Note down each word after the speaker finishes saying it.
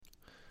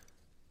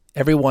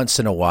Every once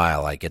in a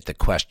while, I get the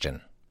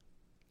question,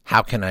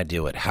 how can I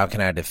do it? How can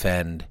I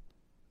defend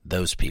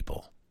those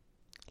people?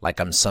 Like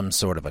I'm some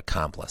sort of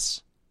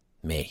accomplice.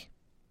 Me.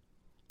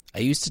 I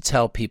used to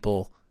tell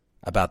people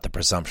about the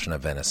presumption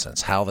of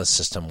innocence, how the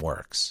system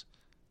works,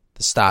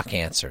 the stock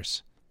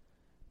answers,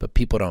 but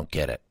people don't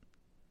get it.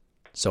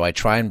 So I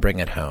try and bring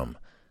it home.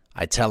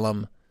 I tell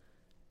them,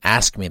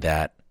 ask me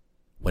that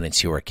when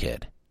it's your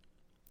kid.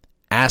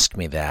 Ask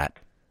me that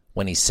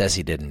when he says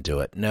he didn't do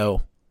it.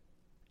 No,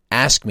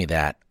 ask me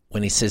that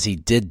when he says he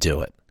did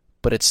do it,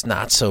 but it's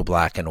not so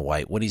black and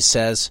white. When he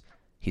says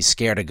he's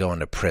scared of going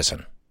to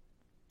prison.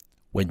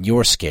 When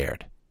you're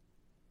scared,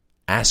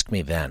 ask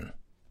me then.